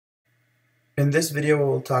In this video,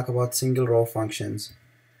 we'll talk about single row functions.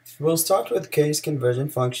 We'll start with case conversion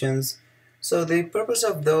functions. So the purpose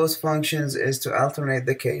of those functions is to alternate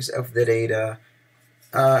the case of the data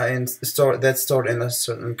that's stored in a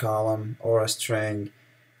certain column or a string.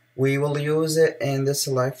 We will use it in the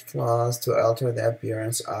select class to alter the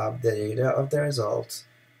appearance of the data of the results.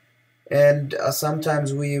 And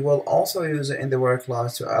sometimes we will also use it in the where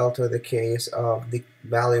class to alter the case of the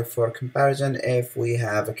value for comparison if we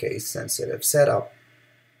have a case sensitive setup.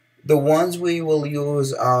 The ones we will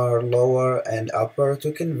use are lower and upper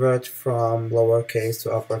to convert from lowercase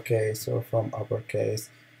to uppercase or from uppercase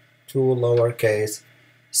to lowercase.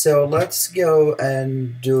 So let's go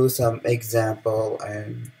and do some example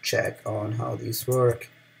and check on how these work.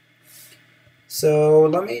 So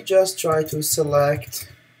let me just try to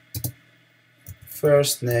select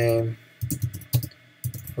first name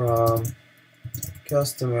from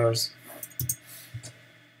customers.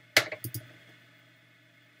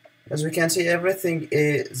 As we can see, everything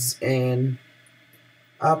is in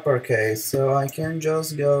uppercase, so I can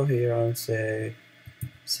just go here and say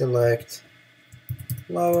select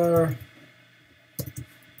lower,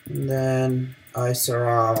 and then I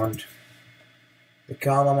surround the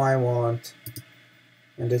column I want,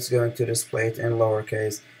 and it's going to display it in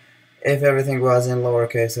lowercase. If everything was in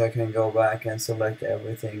lowercase, I can go back and select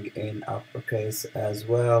everything in uppercase as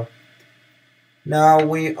well. Now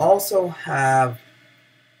we also have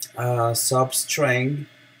a substring.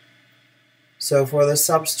 So for the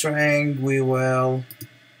substring, we will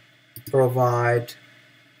provide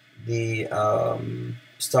the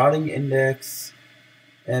starting index,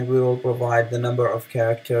 and we will provide the number of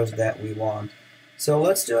characters that we want. So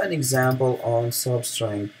let's do an example on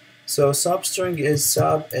substring. So substring is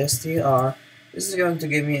sub_str. This is going to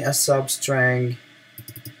give me a substring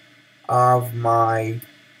of my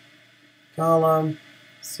column.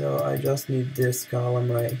 So I just need this column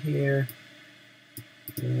right here,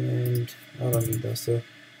 and I don't need those two.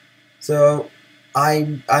 So I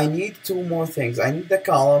need two more things. I need the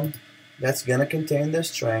column that's gonna contain the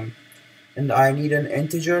string, and I need an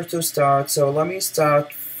integer to start. So let me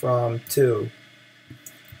start from 2.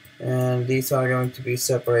 And these are going to be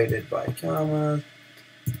separated by commas.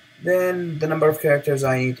 Then the number of characters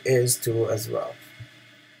I need is 2 as well.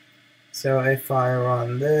 So if I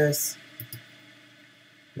run this,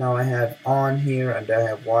 now I have on here and I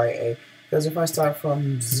have YA, because if I start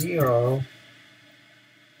from 0,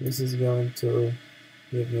 this is going to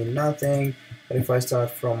give me nothing, but if I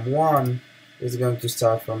start from 1, it's going to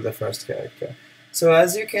start from the first character. So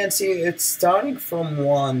as you can see, it's starting from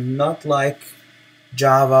 1, not like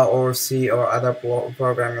Java or C or other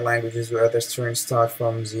programming languages where the strings start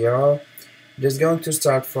from 0. It is going to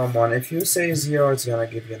start from 1. If you say 0, it's going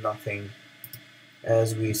to give you nothing,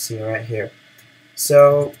 as we see right here.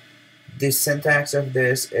 So the syntax of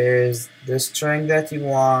this is the string that you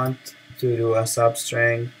want to do a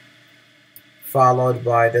substring, followed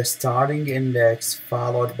by the starting index,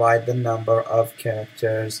 followed by the number of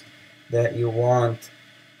characters that you want.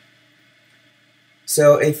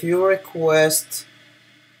 So if you request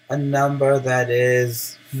a number that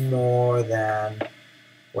is more than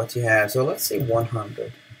what you have, so let's say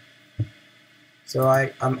 100. So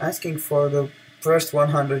I'm asking for the first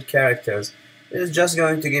 100 characters. It is just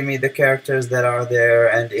going to give me the characters that are there,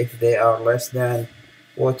 and if they are less than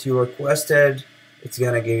what you requested, it's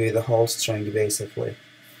going to give you the whole string basically.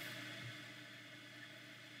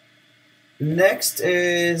 Next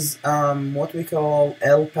is what we call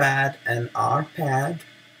LPAD and RPAD,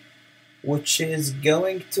 which is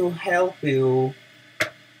going to help you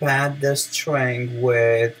pad the string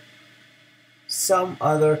with some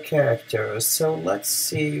other characters. So let's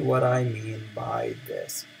see what I mean by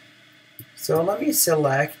this. So let me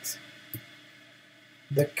select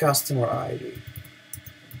the customer ID.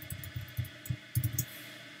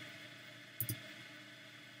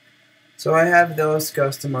 So I have those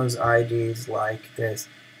customers' IDs like this.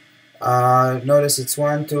 Notice it's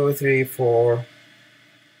 1, 2, 3, 4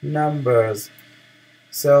 numbers.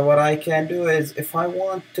 So what I can do is, if I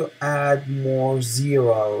want to add more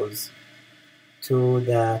zeros to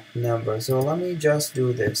that number, so let me just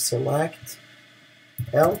do this. Select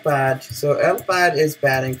LPAD. So LPAD is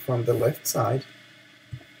padding from the left side,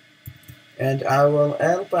 and I will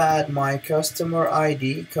LPAD my customer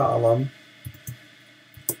ID column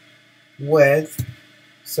with,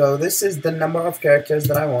 so this is the number of characters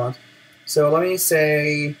that I want. So let me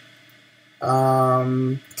say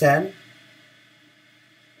 10,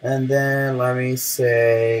 and then let me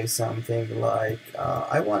say something like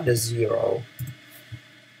I want a 0.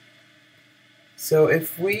 So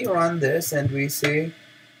if we run this and we see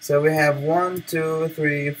So we have 1, 2,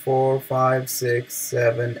 3, 4, 5, 6,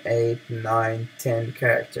 7, 8, 9, 10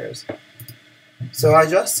 characters. So I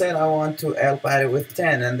just said I want to help at it with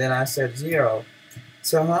 10, and then I said 0.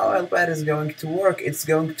 So how LPAD is going to work, it's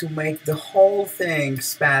going to make the whole thing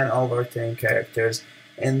span over 10 characters,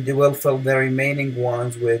 and it will fill the remaining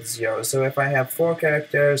ones with 0. So if I have 4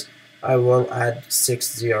 characters, I will add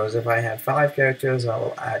 6 zeros. If I have 5 characters, I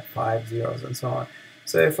will add 5 zeros, and so on.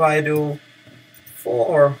 So if I do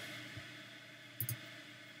 4,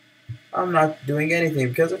 I'm not doing anything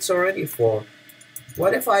because it's already 4.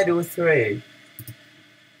 What if I do 3?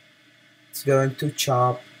 It's going to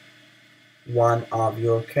chop one of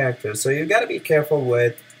your characters. So you gotta be careful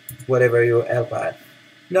with whatever you help at.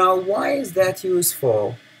 Now, why is that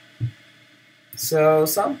useful? So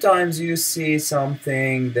sometimes you see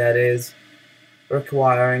something that is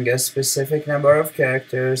requiring a specific number of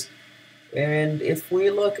characters, and if we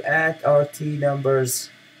look at our T numbers,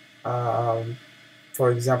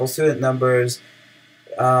 for example, student numbers,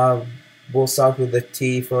 we'll start with the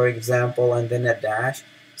T, for example, and then a dash.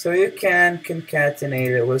 So you can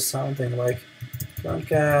concatenate it with something like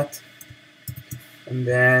concat, and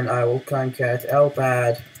then I will concat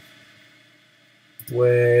LPAD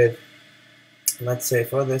with, let's say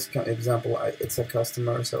for this example, it's a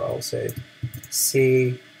customer, so I'll say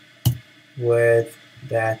C with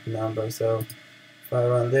that number. So if I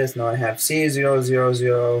run this, now I have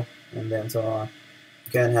C000, and then so on.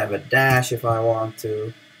 You can have a dash if I want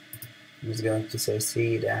to. I'm just going to say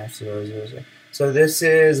C-000. So this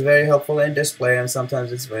is very helpful in display, and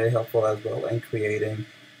sometimes it's very helpful as well in creating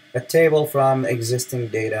a table from existing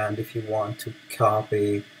data, and if you want to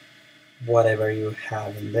copy whatever you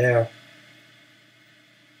have in there.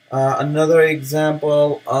 Another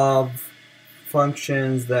example of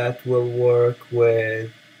functions that will work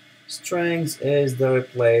with strings is the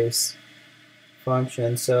replace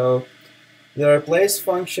function. So the replace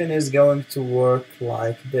function is going to work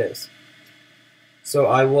like this. So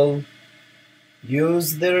I will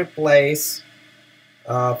use the replace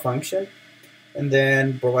function and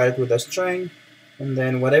then provide it with a string, and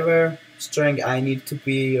then whatever string I need to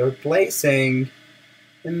be replacing,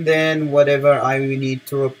 and then whatever I need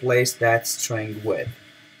to replace that string with.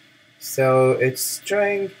 So it's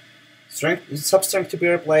string, substring to be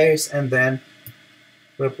replaced, and then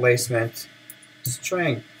replacement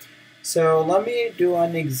string. So let me do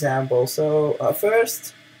an example. So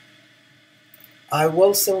first I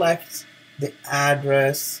will select the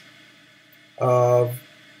address of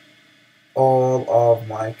all of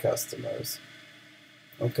my customers.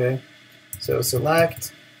 Okay, so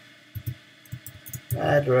select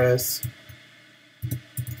address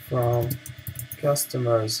from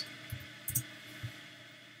customers.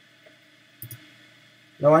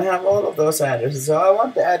 Now I have all of those addresses, so I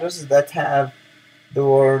want the addresses that have the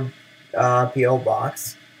word PO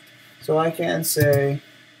box. So I can say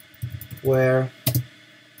where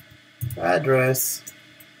address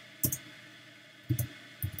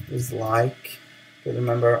is like, because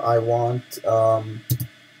remember I want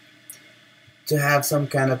to have some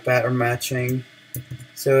kind of pattern matching.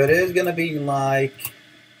 So it is going to be like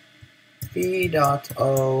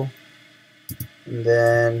p.o, and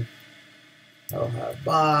then I'll have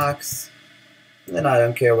box, and then I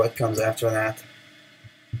don't care what comes after that.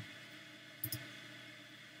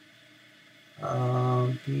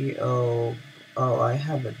 P.o. Oh, I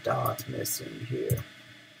have a dot missing here.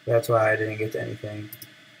 That's why I didn't get anything.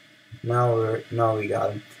 Now we got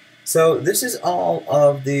them. So this is all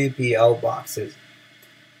of the PO boxes.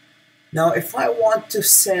 Now if I want to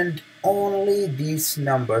send only these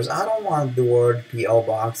numbers, I don't want the word PO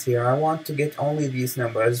box here. I want to get only these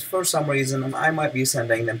numbers. For some reason, I might be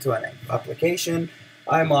sending them to an application.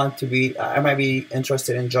 I might be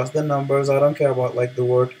interested in just the numbers. I don't care about like the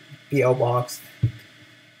word PO box.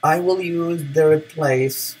 I will use the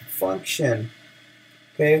replace function.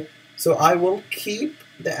 Okay, so I will keep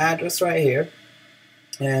the address right here,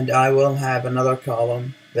 and I will have another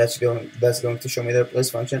column that's going to show me the replace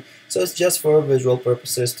function. So it's just for visual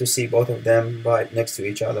purposes to see both of them right next to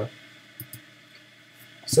each other.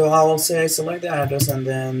 So I will say select the address, and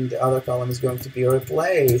then the other column is going to be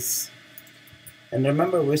replace. And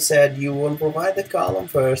remember, we said you will provide the column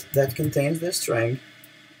first that contains the string.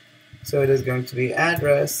 So it is going to be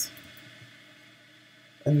address,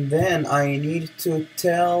 and then I need to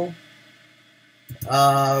tell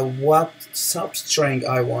what substring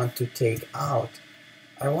I want to take out.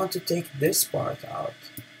 I want to take this part out.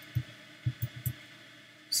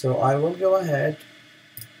 So I will go ahead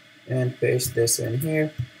and paste this in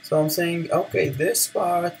here. So I'm saying, okay, this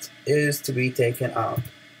part is to be taken out.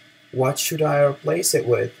 What should I replace it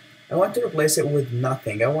with? I want to replace it with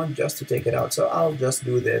nothing. I want just to take it out, so I'll just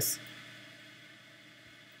do this.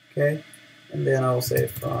 Okay, and then I'll say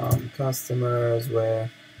from customers where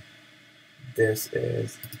this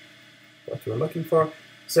is what we're looking for.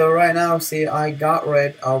 So right now, see, I got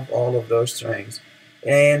rid of all of those strings,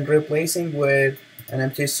 and replacing with an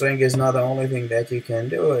empty string is not the only thing that you can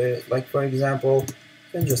do. Like for example,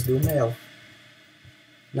 you can just do mail.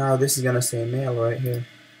 Now this is gonna say mail right here.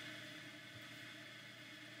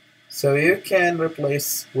 So you can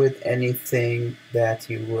replace with anything that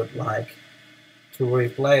you would like to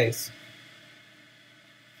replace.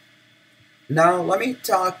 Now let me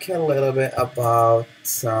talk a little bit about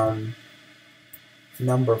some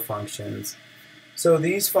number functions. So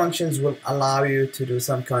these functions will allow you to do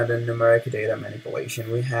some kind of numeric data manipulation.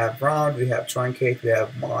 We have round, we have truncate, we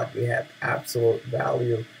have mod, we have absolute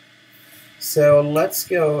value. So let's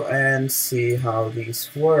go and see how these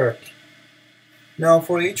work. Now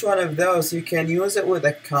for each one of those you can use it with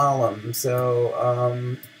a column. So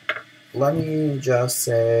let me just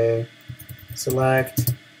say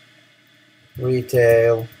select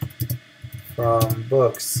retail from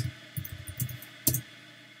books.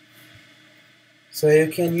 So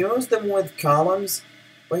you can use them with columns,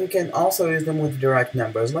 but you can also use them with direct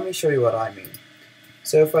numbers. Let me show you what I mean.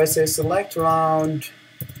 So if I say select round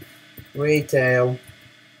retail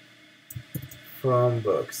from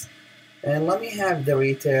books, and let me have the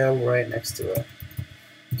retail right next to it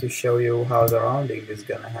to show you how the rounding is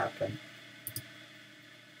going to happen.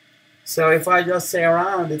 So if I just say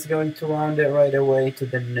round, it's going to round it right away to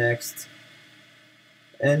the next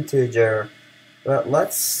integer. But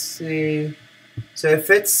let's see. So if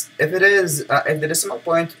the decimal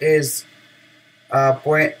point is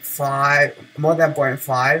 0.5, more than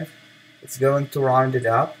 0.5, it's going to round it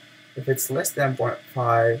up. If it's less than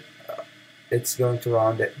 0.5, it's going to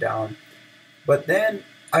round it down. But then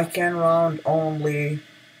I can round only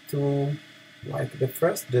to like the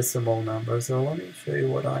first decimal number. So let me show you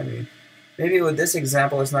what I mean. Maybe with this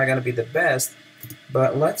example it's not going to be the best,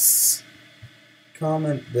 but let's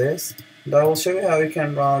comment this. And I will show you how you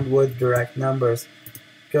can round with direct numbers,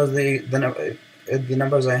 because the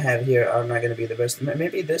numbers I have here are not going to be the best.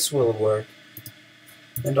 Maybe this will work,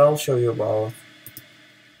 and I'll show you both.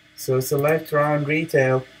 So select round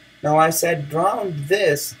retail. Now I said round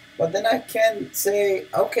this, but then I can say,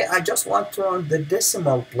 okay, I just want to round the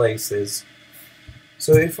decimal places.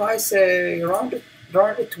 So if I say round it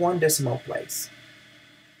one decimal place,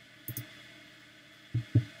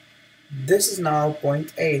 this is now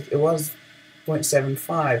 0.8. It was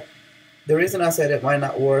 0.75. The reason I said it might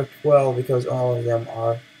not work well because all of them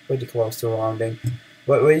are pretty close to rounding.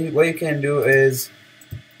 But what you can do is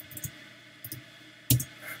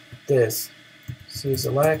this. So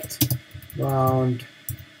select round,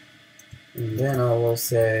 and then I will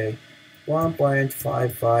say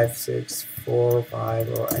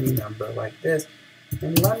 1.55645 or any number like this,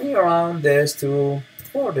 and let me round this to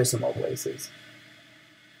 4 decimal places.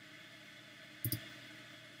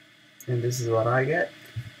 And this is what I get.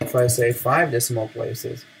 If I say 5 decimal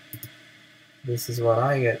places, this is what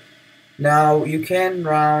I get. Now you can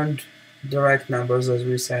round direct numbers, as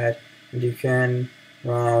we said, and you can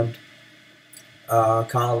round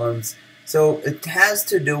columns. So it has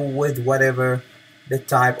to do with whatever the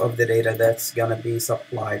type of the data that's gonna be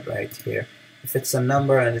supplied right here. If it's a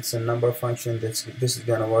number and it's a number function, this is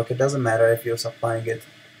gonna work. It doesn't matter if you're supplying it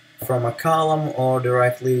from a column or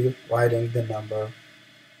directly writing the number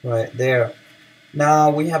right there. Now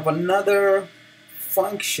we have another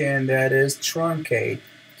function that is truncate.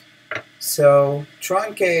 So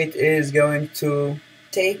truncate is going to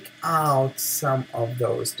take out some of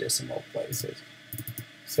those decimal places.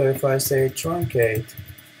 So if I say truncate,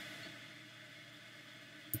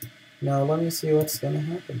 now let me see what's going to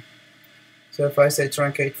happen. So if I say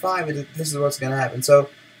truncate 5, this is what's going to happen. So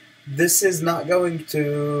this is not going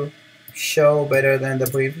to show better than the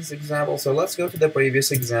previous example. So let's go to the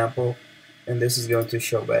previous example, and this is going to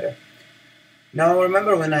show better. Now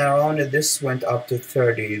remember, when I rounded, this went up to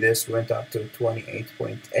 30, this went up to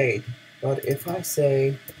 28.8. But if I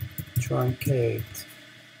say truncate,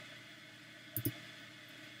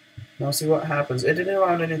 now see what happens. It didn't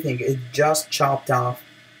round anything, it just chopped off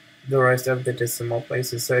the rest of the decimal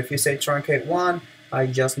places. So if you say truncate 1, I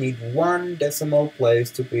just need 1 decimal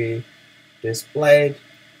place to be displayed,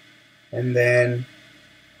 and then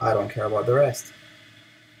I don't care about the rest.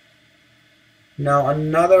 Now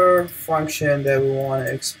another function that we want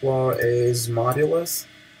to explore is modulus,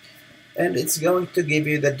 and it's going to give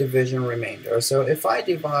you the division remainder. So if I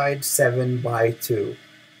divide 7 by 2,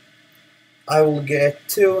 I will get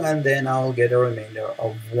 2, and then I will get a remainder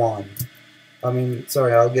of 1.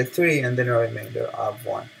 I'll get 3 and then a remainder of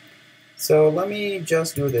 1. So let me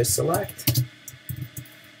just do this. Select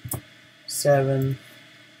 7.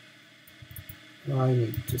 I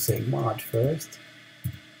need to say mod first.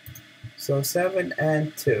 So 7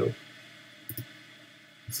 and 2.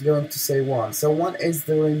 It's going to say 1. So 1 is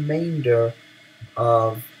the remainder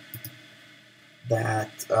of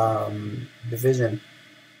that division.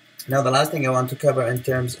 Now the last thing I want to cover in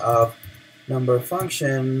terms of number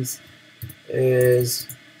functions is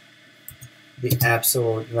the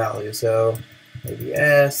absolute value. So maybe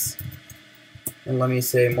s, and let me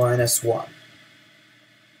say minus 1.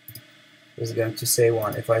 This is going to say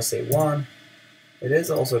 1. If I say 1, it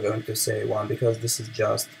is also going to say 1 because this is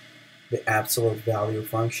just the absolute value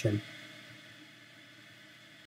function.